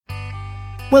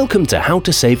Welcome to How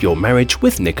to Save Your Marriage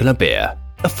with Nicola Beer,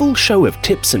 a full show of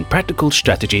tips and practical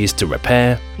strategies to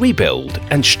repair, rebuild,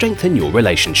 and strengthen your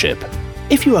relationship.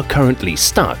 If you are currently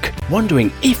stuck,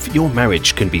 wondering if your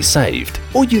marriage can be saved,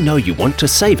 or you know you want to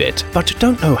save it but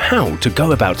don't know how to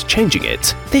go about changing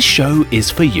it, this show is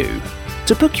for you.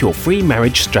 To book your free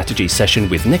marriage strategy session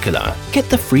with Nicola, get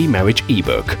the free marriage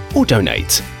ebook or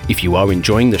donate. If you are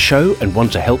enjoying the show and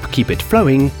want to help keep it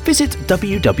flowing, visit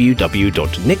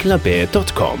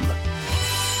www.nicolabeer.com.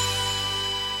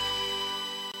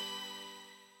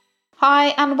 Hi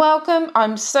and welcome.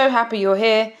 I'm so happy you're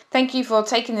here. Thank you for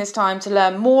taking this time to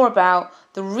learn more about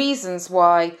the reasons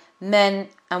why men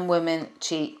and women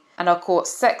cheat and are caught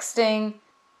sexting,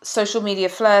 social media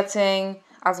flirting,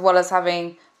 as well as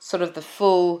having sort of the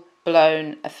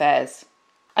full-blown affairs.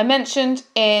 I mentioned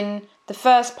in the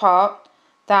first part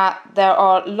that there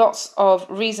are lots of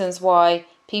reasons why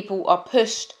people are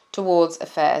pushed towards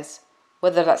affairs,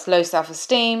 whether that's low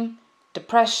self-esteem,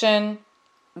 depression,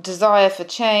 desire for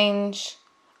change,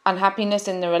 unhappiness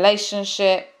in the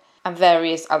relationship, and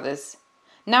various others.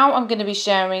 Now I'm going to be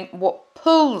sharing what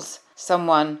pulls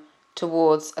someone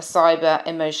towards a cyber,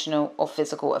 emotional, or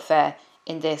physical affair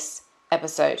in this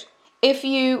episode. If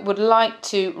you would like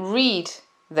to read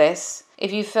this,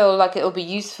 if you feel like it will be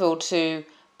useful to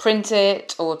print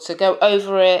it or to go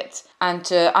over it and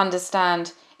to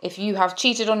understand if you have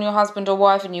cheated on your husband or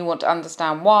wife and you want to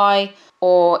understand why,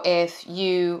 or if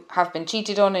you have been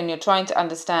cheated on and you're trying to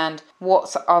understand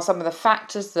what are some of the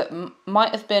factors that might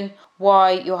have been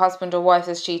why your husband or wife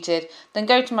has cheated, then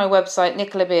go to my website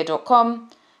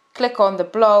nicolabeer.com, click on the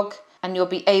blog, and you'll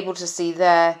be able to see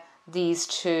there these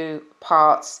two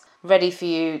parts ready for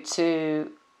you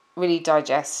to really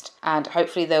digest, and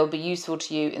hopefully they'll be useful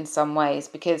to you in some ways,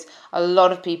 because a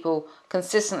lot of people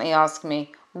consistently ask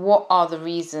me, what are the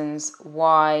reasons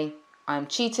why I'm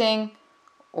cheating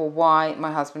or why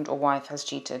my husband or wife has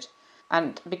cheated?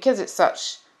 And because it's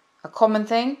such a common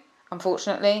thing,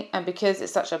 unfortunately, and because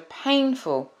it's such a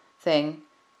painful thing,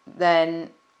 then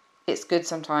it's good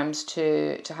sometimes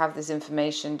to have this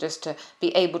information just to be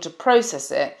able to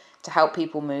process it to help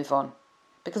people move on.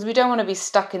 Because we don't want to be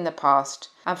stuck in the past.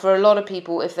 And for a lot of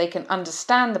people, if they can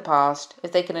understand the past,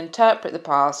 if they can interpret the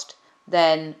past,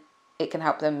 then it can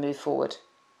help them move forward.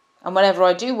 And whenever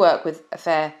I do work with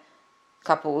affair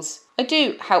couples, I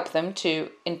do help them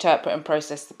to interpret and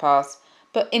process the past,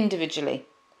 but individually.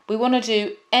 We want to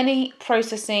do any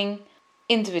processing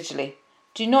individually.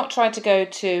 Do not try to go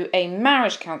to a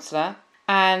marriage counsellor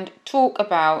and talk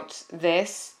about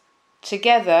this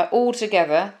all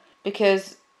together,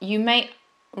 because you may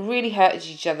really hurt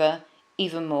each other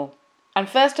even more. And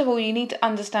first of all, you need to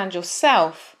understand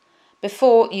yourself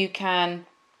before you can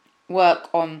work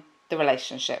on the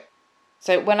relationship.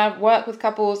 So when I work with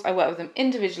couples, I work with them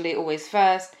individually always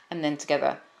first and then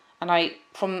together. And I,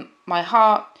 from my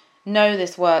heart, know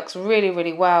this works really,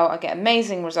 really well. I get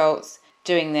amazing results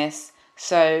doing this.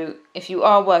 So if you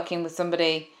are working with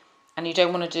somebody and you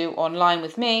don't want to do online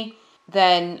with me,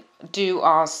 then do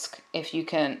ask if you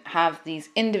can have these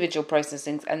individual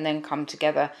processings and then come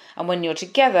together. And when you're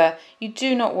together, you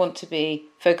do not want to be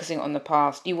focusing on the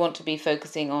past. You want to be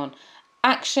focusing on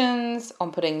actions,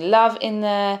 on putting love in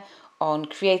there, on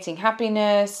creating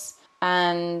happiness,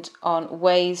 and on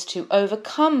ways to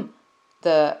overcome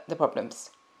the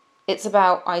problems. It's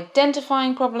about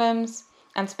identifying problems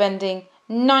and spending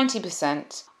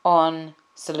 90% on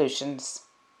solutions.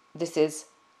 This is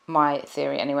my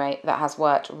theory anyway, that has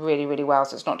worked really, really well.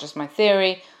 So it's not just my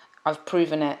theory, I've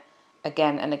proven it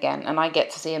again and again, and I get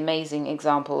to see amazing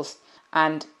examples.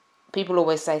 And people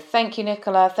always say, thank you,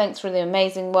 Nicola, thanks for the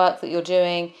amazing work that you're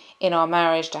doing in our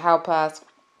marriage to help us.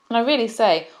 And I really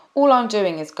say, all I'm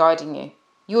doing is guiding you.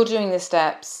 You're doing the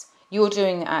steps, you're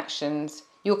doing the actions,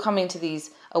 you're coming to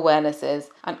these awarenesses,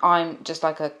 and I'm just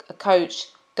like a coach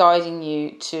guiding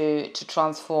you to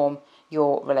transform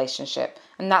your relationship.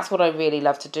 And that's what I really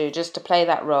love to do, just to play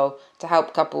that role, to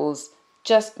help couples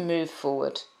just move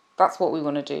forward. That's what we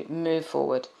want to do, move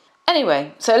forward.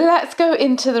 Anyway, so let's go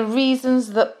into the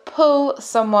reasons that pull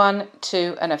someone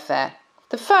to an affair.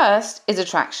 The first is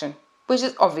attraction, which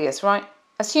is obvious, right?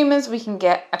 As humans, we can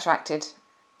get attracted.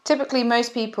 Typically,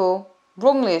 most people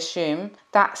wrongly assume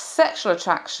that sexual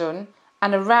attraction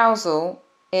and arousal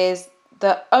is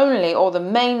the only or the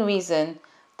main reason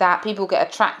that people get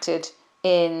attracted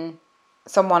in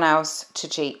someone else to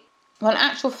cheat. When in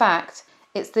actual fact,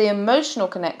 it's the emotional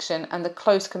connection and the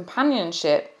close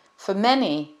companionship for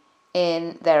many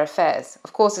in their affairs.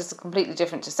 Of course, it's completely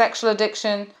different to sexual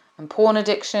addiction and porn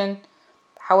addiction.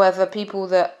 However, people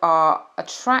that are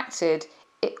attracted,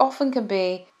 it often can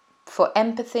be for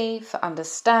empathy, for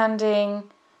understanding,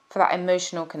 for that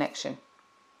emotional connection.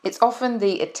 It's often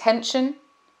the attention,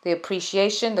 the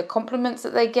appreciation, the compliments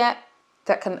that they get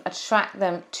that can attract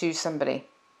them to somebody.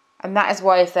 And that is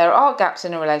why if there are gaps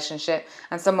in a relationship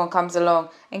and someone comes along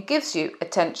and gives you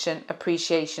attention,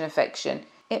 appreciation, affection,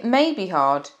 it may be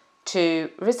hard to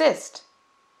resist.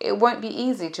 It won't be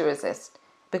easy to resist,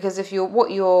 because if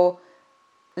what you're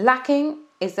lacking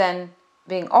is then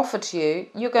being offered to you,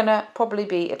 you're going to probably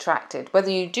be attracted.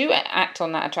 Whether you do act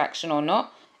on that attraction or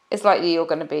not, it's likely you're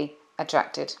going to be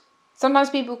attracted. Sometimes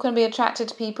people can be attracted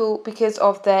to people because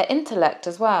of their intellect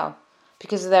as well,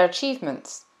 because of their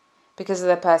achievements, because of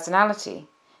their personality,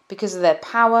 because of their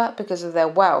power, because of their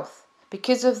wealth,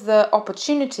 because of the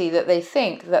opportunity that they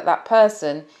think that that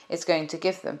person is going to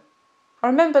give them. I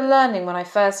remember learning when I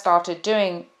first started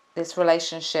doing this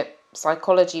relationship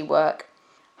psychology work,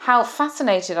 how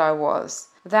fascinated I was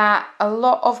that a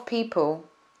lot of people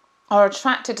are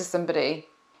attracted to somebody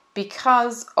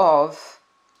because of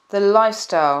the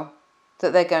lifestyle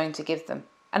that they're going to give them.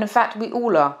 And in fact, we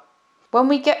all are. When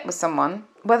we get with someone,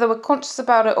 whether we're conscious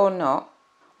about it or not,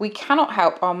 we cannot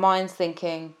help our minds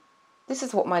thinking, this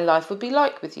is what my life would be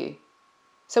like with you.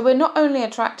 So we're not only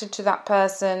attracted to that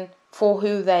person for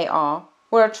who they are,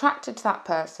 we're attracted to that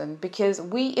person because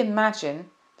we imagine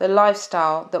the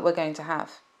lifestyle that we're going to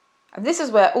have. And this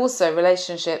is where also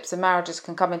relationships and marriages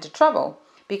can come into trouble,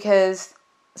 because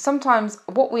sometimes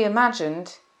what we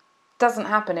imagined doesn't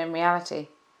happen in reality.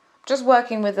 Just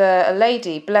working with a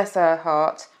lady, bless her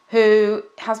heart, who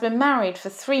has been married for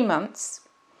 3 months,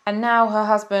 and now her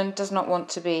husband does not want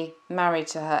to be married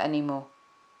to her anymore.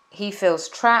 He feels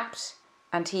trapped,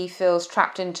 and he feels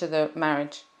trapped into the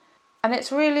marriage. And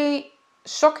it's really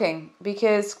shocking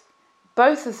because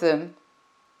both of them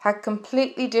had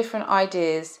completely different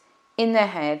ideas in their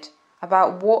head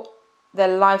about what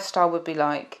their lifestyle would be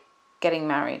like getting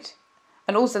married.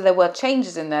 And also there were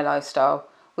changes in their lifestyle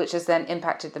which has then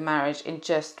impacted the marriage in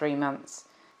just 3 months.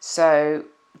 So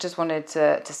just wanted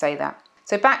to say that.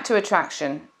 So back to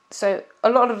attraction. So a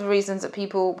lot of the reasons that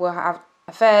people will have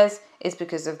affairs is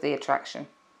because of the attraction.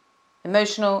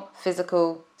 Emotional,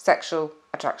 physical, sexual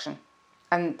attraction.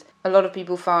 And a lot of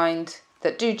people find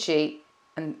that do cheat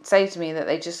and say to me that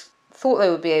they just thought they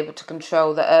would be able to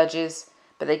control their urges,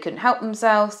 but they couldn't help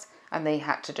themselves and they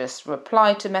had to just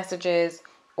reply to messages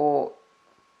or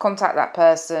contact that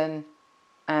person,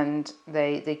 and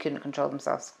they couldn't control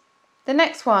themselves. The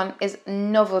next one is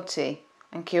novelty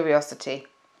and curiosity.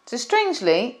 So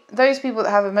strangely, those people that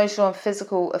have emotional and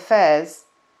physical affairs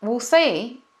will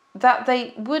say that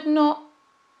they would not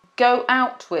go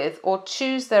out with or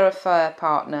choose their affair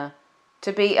partner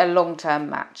to be a long-term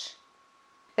match.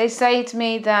 They say to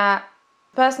me that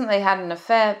the person they had an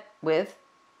affair with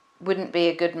wouldn't be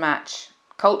a good match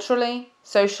culturally,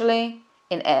 socially,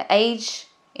 in age,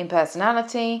 in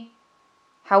personality.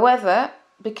 However,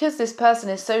 because this person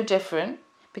is so different,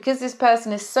 because this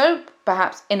person is so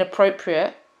perhaps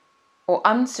inappropriate or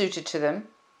unsuited to them,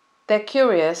 they're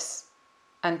curious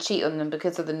and cheat on them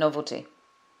because of the novelty.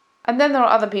 And then there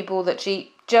are other people that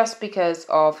cheat just because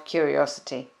of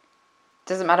curiosity.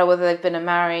 Doesn't matter whether they've been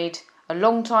married a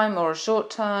long time or a short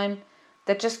time,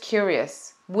 they're just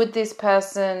curious. Would this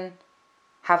person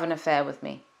have an affair with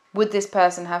me? Would this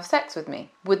person have sex with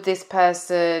me? Would this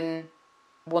person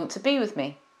want to be with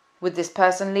me? Would this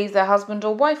person leave their husband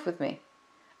or wife with me?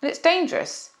 And it's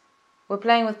dangerous. We're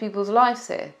playing with people's lives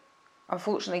here.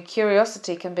 Unfortunately,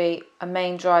 curiosity can be a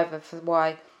main driver for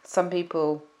why some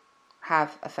people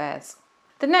have affairs.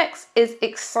 The next is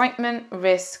excitement,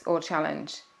 risk, or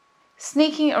challenge.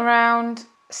 Sneaking around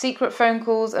secret phone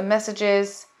calls and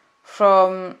messages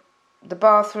from the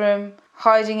bathroom,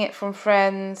 hiding it from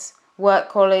friends, work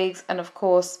colleagues, and of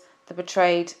course the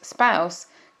betrayed spouse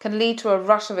can lead to a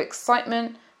rush of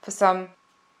excitement for some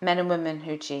men and women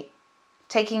who cheat.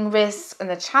 Taking risks and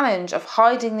the challenge of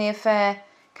hiding the affair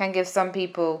can give some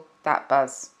people that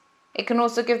buzz. It can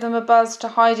also give them a buzz to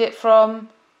hide it from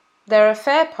their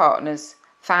affair partner's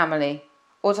family,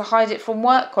 or to hide it from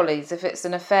work colleagues if it's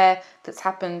an affair that's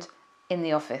happened in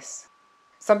the office.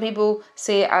 Some people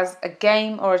see it as a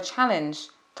game or a challenge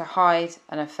to hide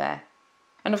an affair.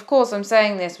 And of course, I'm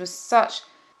saying this with such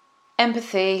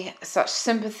empathy, such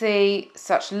sympathy,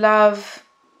 such love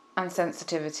and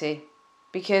sensitivity,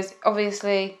 because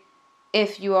obviously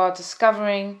if you are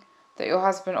discovering that your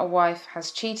husband or wife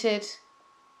has cheated,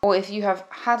 or if you have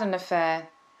had an affair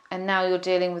and now you're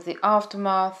dealing with the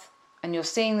aftermath and you're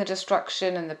seeing the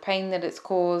destruction and the pain that it's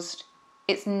caused,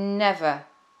 it's never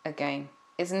a game.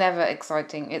 It's never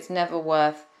exciting. It's never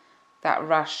worth that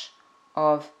rush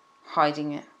of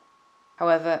hiding it.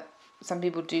 However, some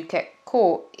people do get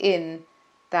caught in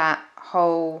that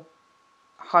whole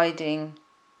hiding,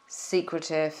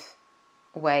 secretive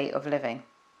way of living.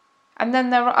 And then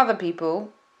there are other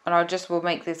people, and I just will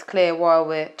make this clear while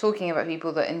we're talking about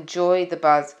people that enjoy the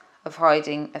buzz of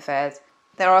hiding affairs.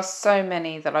 There are so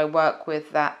many that I work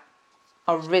with that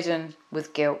are ridden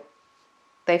with guilt.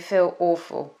 They feel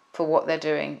awful for what they're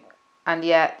doing, and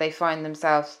yet they find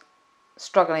themselves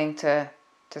struggling to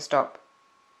stop.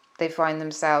 They find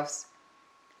themselves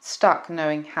stuck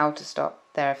knowing how to stop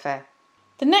their affair.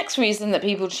 The next reason that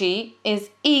people cheat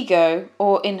is ego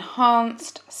or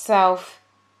enhanced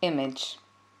self-image.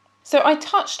 So I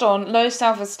touched on low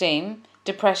self-esteem,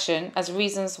 depression as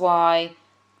reasons why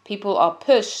people are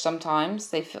pushed sometimes.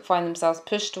 They find themselves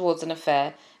pushed towards an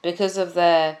affair because of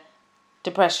their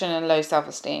depression and low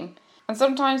self-esteem. And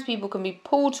sometimes people can be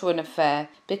pulled to an affair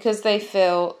because they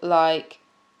feel like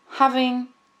having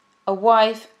a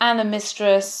wife and a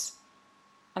mistress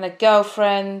and a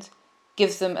girlfriend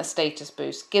gives them a status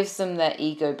boost, gives them their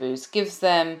ego boost, gives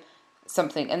them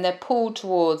something, and they're pulled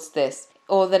towards this,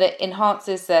 or that it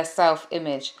enhances their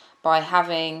self-image by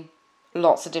having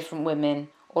lots of different women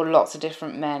or lots of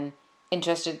different men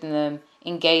interested in them,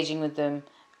 engaging with them,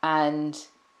 and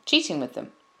cheating with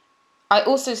them. I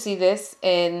also see this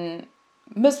in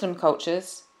Muslim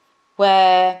cultures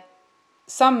where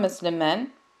some Muslim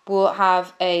men will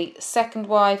have a second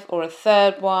wife or a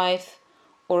third wife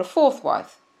or a fourth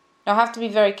wife. Now I have to be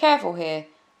very careful here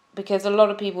because a lot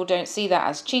of people don't see that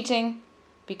as cheating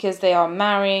because they are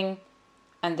marrying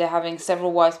and they're having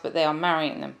several wives but they are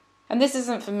marrying them. And this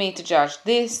isn't for me to judge.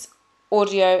 This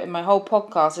audio and my whole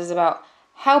podcast is about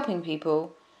helping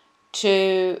people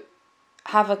to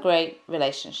have a great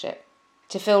relationship,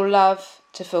 to feel love,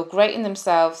 to feel great in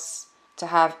themselves, to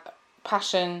have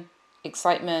passion,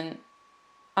 excitement,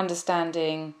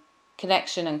 understanding,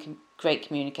 connection and great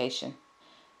communication.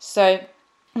 So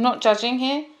I'm not judging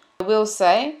here. What I will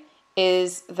say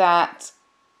is that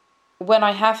when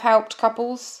I have helped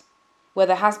couples where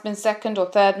there has been second or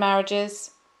third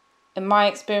marriages, in my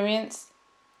experience,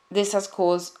 this has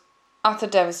caused utter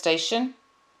devastation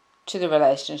to the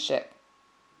relationship.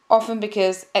 Often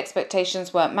because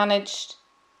expectations weren't managed.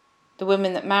 The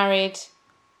women that married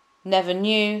never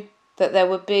knew that there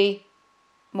would be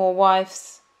more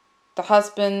wives. The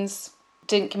husbands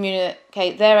didn't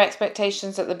communicate their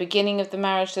expectations at the beginning of the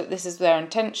marriage that this is their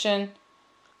intention,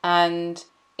 and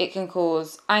it can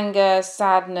cause anger,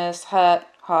 sadness, hurt,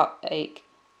 heartache,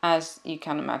 as you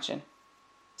can imagine.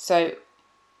 So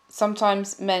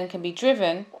sometimes men can be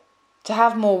driven to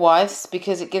have more wives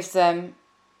because it gives them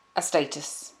a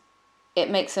status. It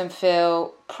makes them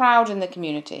feel proud in the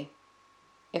community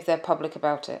if they're public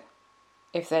about it,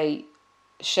 if they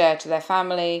share to their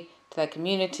family, to their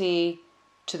community,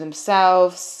 to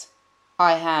themselves,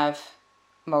 I have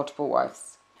multiple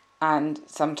wives. And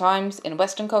sometimes in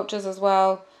Western cultures as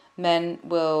well, men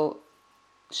will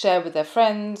share with their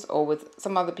friends or with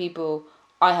some other people,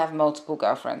 I have multiple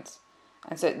girlfriends.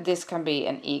 And so this can be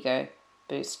an ego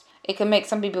boost. It can make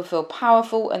some people feel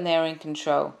powerful and they're in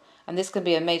control. And this can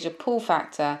be a major pull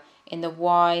factor in the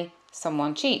why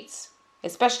someone cheats,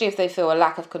 especially if they feel a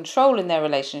lack of control in their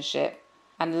relationship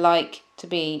and like to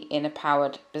be in a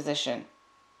powered position.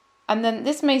 And then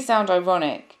this may sound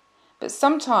ironic, but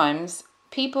sometimes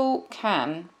people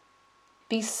can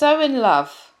be so in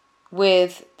love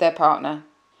with their partner.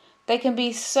 They can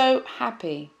be so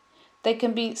happy. They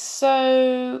can be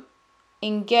so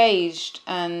engaged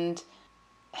and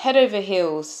head over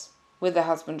heels with their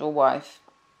husband or wife.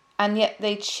 And yet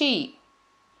they cheat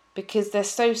because they're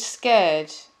so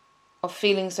scared of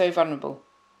feeling so vulnerable.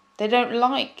 They don't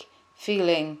like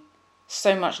feeling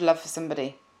so much love for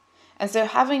somebody. And so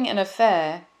having an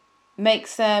affair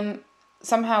makes them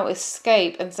somehow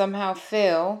escape and somehow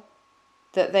feel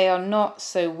that they are not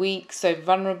so weak, so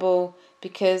vulnerable,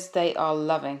 because they are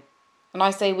loving. And I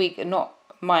say weak, and not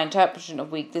my interpretation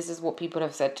of weak. This is what people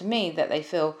have said to me, that they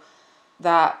feel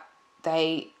that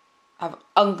they have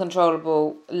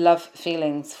uncontrollable love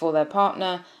feelings for their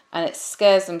partner, and it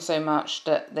scares them so much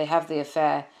that they have the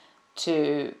affair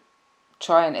to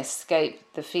try and escape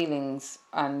the feelings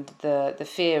and the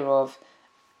fear of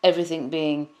everything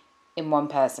being in one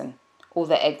person, all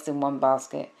their eggs in one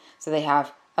basket. So they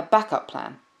have a backup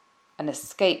plan, an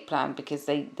escape plan, because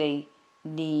they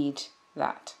need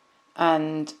that.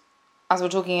 And as we're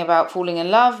talking about falling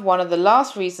in love, one of the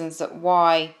last reasons that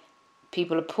why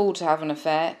people are pulled to have an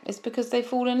affair is because they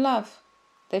fall in love.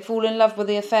 They fall in love with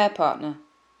the affair partner.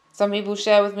 Some people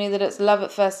share with me that it's love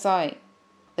at first sight.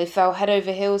 They fell head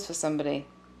over heels for somebody.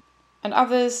 And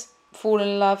others fall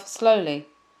in love slowly.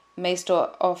 It may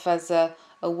start off as a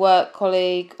work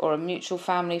colleague or a mutual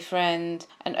family friend,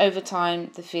 and over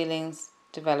time the feelings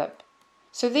develop.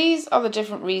 So these are the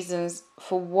different reasons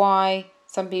for why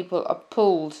some people are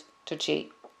pulled to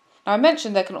cheat. Now, I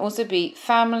mentioned there can also be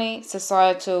family,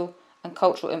 societal, and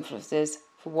cultural influences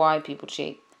for why people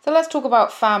cheat. So let's talk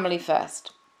about family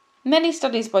first. Many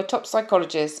studies by top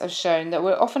psychologists have shown that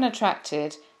we're often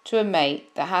attracted to a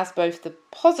mate that has both the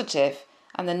positive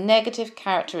and the negative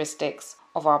characteristics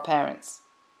of our parents.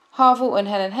 Harville and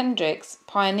Helen Hendricks,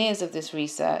 pioneers of this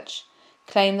research,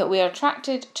 claim that we are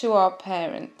attracted to our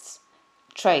parents'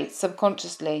 traits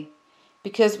subconsciously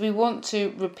because we want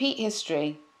to repeat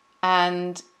history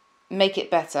and make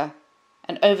it better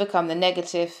and overcome the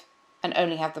negative and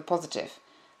only have the positive.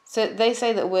 So they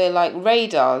say that we're like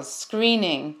radars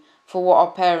screening for what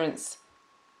our parents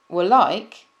were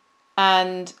like,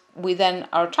 and we then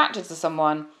are attracted to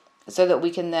someone so that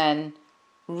we can then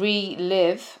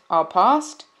relive our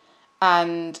past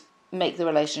and make the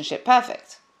relationship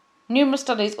perfect. Numerous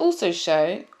studies also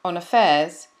show on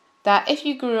affairs that if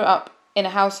you grew up in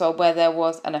a household where there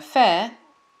was an affair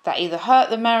that either hurt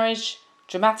the marriage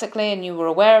dramatically and you were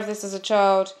aware of this as a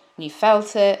child and you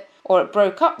felt it, or it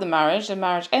broke up the marriage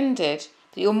ended,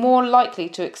 that you're more likely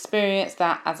to experience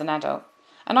that as an adult.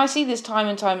 And I see this time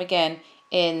and time again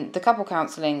in the couple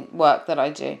counselling work that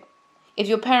I do. If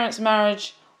your parents'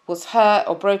 marriage was hurt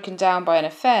or broken down by an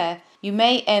affair, you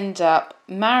may end up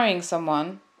marrying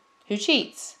someone who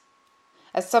cheats,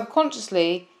 as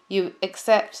subconsciously you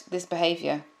accept this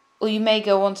behaviour. Or you may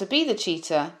go on to be the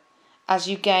cheater as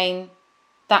you gain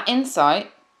that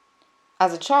insight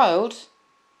as a child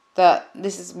that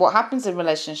this is what happens in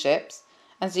relationships,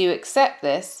 and so you accept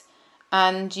this,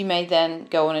 and you may then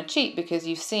go on and cheat because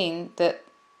you've seen that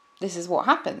this is what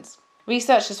happens.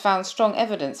 Research has found strong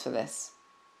evidence for this.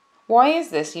 Why is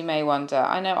this, you may wonder?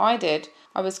 I know I did.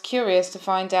 I was curious to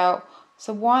find out,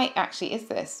 so why actually is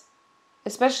this?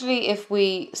 Especially if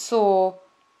we saw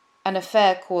an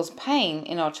affair cause pain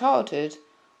in our childhood,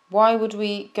 why would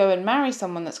we go and marry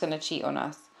someone that's going to cheat on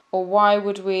us? Or why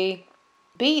would we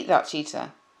be that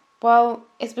cheater? Well,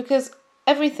 it's because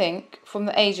everything from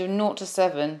the age of 0 to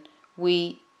 7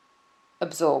 we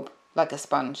absorb like a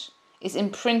sponge. It's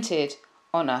imprinted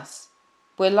on us.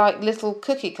 We're like little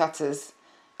cookie cutters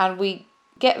and we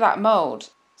get that mould.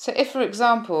 So if, for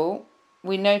example,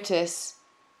 we notice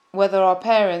whether our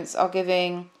parents are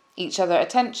giving each other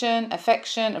attention,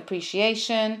 affection,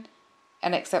 appreciation,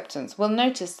 and acceptance, we'll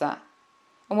notice that.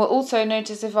 And we'll also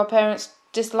notice if our parents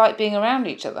dislike being around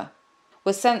each other.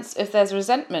 We'll sense if there's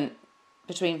resentment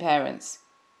between parents,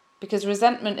 because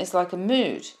resentment is like a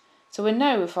mood, so we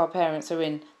know if our parents are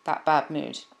in that bad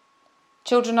mood.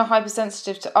 Children are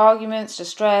hypersensitive to arguments,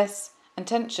 distress, and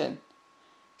tension.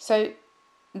 So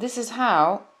this is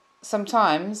how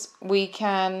sometimes we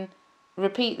can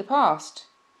repeat the past,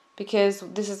 because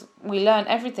we learn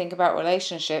everything about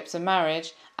relationships and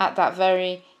marriage at that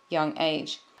very young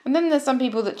age. And then there's some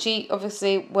people that cheat,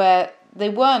 obviously, where they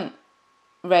weren't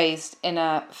raised in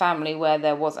a family where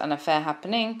there was an affair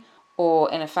happening,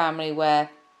 or in a family where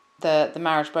the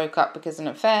marriage broke up because of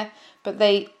an affair, but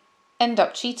they end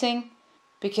up cheating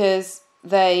because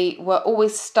they were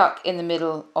always stuck in the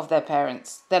middle of their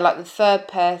parents. They're like the third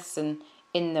person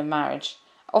in the marriage.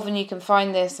 Often you can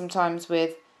find this sometimes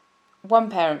with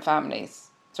one child families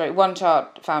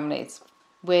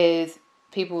with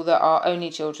people that are only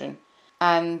children,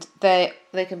 and they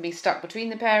can be stuck between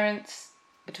the parents,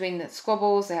 between the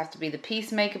squabbles. They have to be the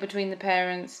peacemaker between the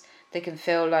parents. They can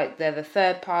feel like they're the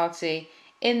third party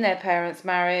in their parents'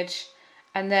 marriage,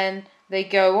 and then they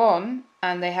go on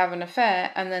and they have an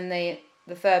affair, and then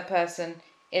the third person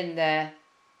in their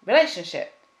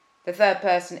relationship, the third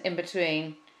person in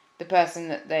between the person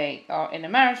that they are in a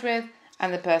marriage with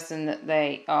and the person that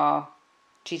they are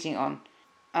cheating on.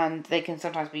 And they can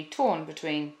sometimes be torn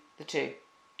between the two,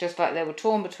 just like they were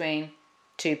torn between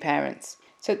two parents.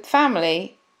 So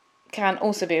family can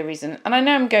also be a reason. And I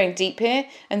know I'm going deep here,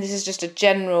 and this is just a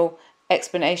general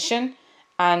explanation.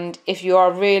 And if you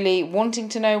are really wanting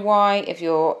to know why, if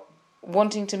you're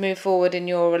wanting to move forward in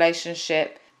your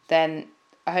relationship, then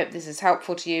I hope this is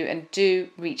helpful to you, and do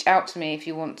reach out to me if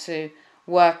you want to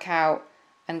work out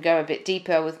and go a bit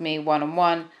deeper with me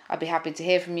one-on-one. I'd be happy to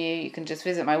hear from you. You can just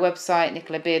visit my website,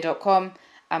 nicolabeer.com,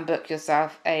 and book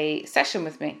yourself a session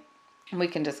with me, and we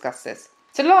can discuss this.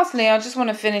 So lastly, I just want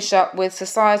to finish up with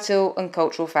societal and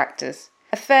cultural factors.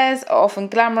 Affairs are often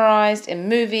glamorized in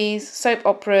movies, soap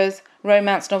operas,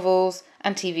 romance novels,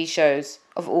 and TV shows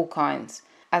of all kinds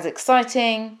as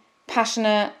exciting,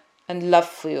 passionate, and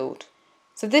love-fueled.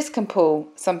 So this can pull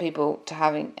some people to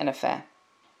having an affair.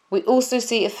 We also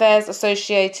see affairs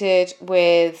associated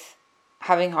with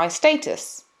having high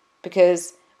status,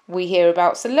 because we hear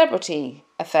about celebrity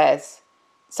affairs.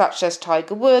 such as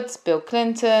Tiger Woods, Bill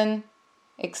Clinton,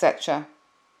 etc.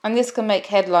 And this can make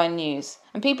headline news.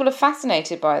 And people are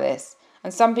fascinated by this.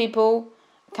 And some people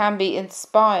can be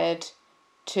inspired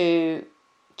to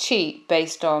cheat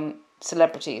based on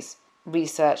celebrities,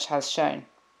 research has shown.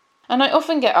 And I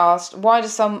often get asked, why do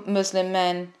some Muslim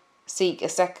men seek a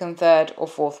second, third or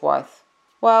fourth wife?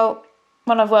 Well,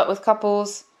 when I've worked with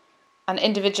couples and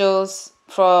individuals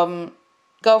from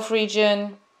Gulf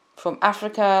region, from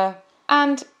Africa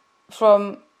and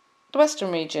from the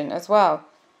Western region as well,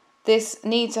 this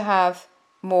need to have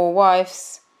more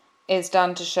wives is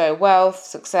done to show wealth,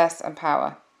 success and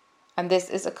power. And this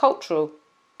is a cultural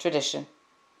tradition.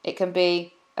 It can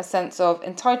be a sense of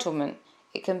entitlement.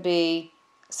 It can be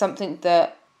something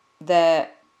that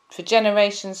for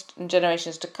generations and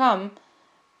generations to come,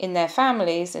 in their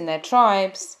families, in their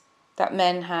tribes, that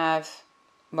men have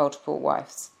multiple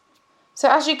wives. So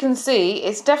as you can see,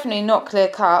 it's definitely not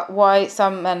clear-cut why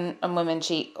some men and women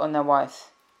cheat on their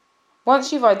wife.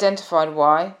 Once you've identified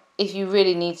why, if you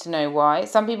really need to know why,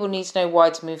 some people need to know why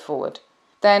to move forward,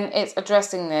 then it's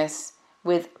addressing this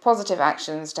with positive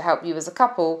actions to help you as a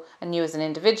couple and you as an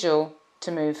individual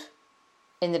to move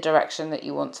in the direction that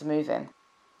you want to move in.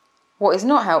 What is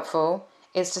not helpful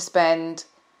is to spend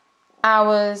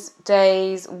hours,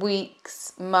 days,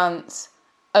 weeks, months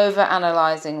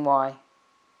over-analysing why.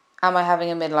 Am I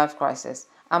having a midlife crisis?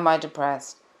 Am I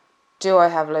depressed? Do I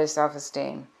have low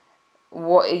self-esteem?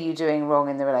 What are you doing wrong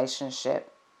in the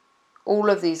relationship? All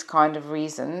of these kind of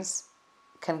reasons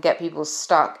can get people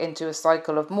stuck into a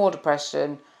cycle of more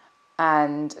depression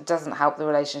and doesn't help the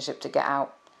relationship to get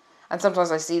out. And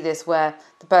sometimes I see this where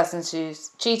the person who's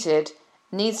cheated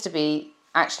needs to be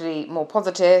actually more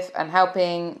positive and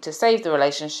helping to save the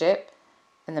relationship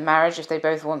and the marriage if they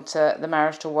both want the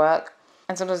marriage to work.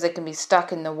 And sometimes they can be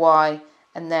stuck in the why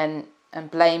and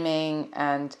blaming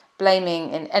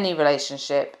in any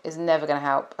relationship is never going to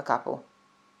help a couple.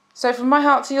 So from my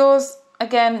heart to yours,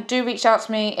 again, do reach out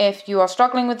to me if you are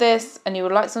struggling with this and you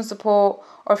would like some support,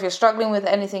 or if you're struggling with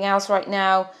anything else right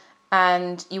now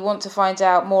and you want to find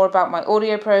out more about my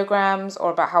audio programs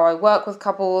or about how I work with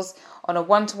couples on a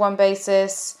one-to-one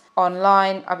basis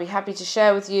online, I'd be happy to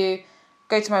share with you.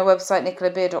 Go to my website,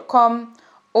 nicolabir.com.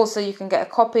 Also, you can get a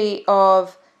copy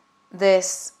of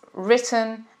this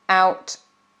written out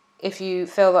if you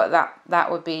feel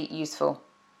that would be useful.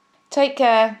 Take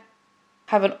care.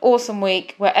 Have an awesome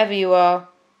week wherever you are,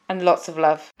 and lots of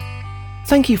love.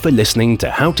 Thank you for listening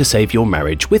to How to Save Your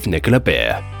Marriage with Nicola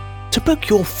Beer. To book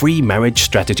your free marriage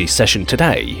strategy session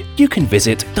today, you can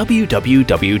visit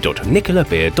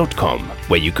www.nicolabeer.com,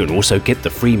 where you can also get the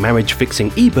free marriage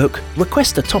fixing ebook,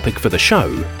 request a topic for the show,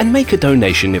 and make a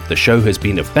donation if the show has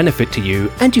been of benefit to you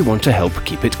and you want to help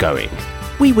keep it going.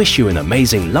 We wish you an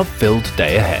amazing love-filled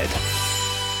day ahead.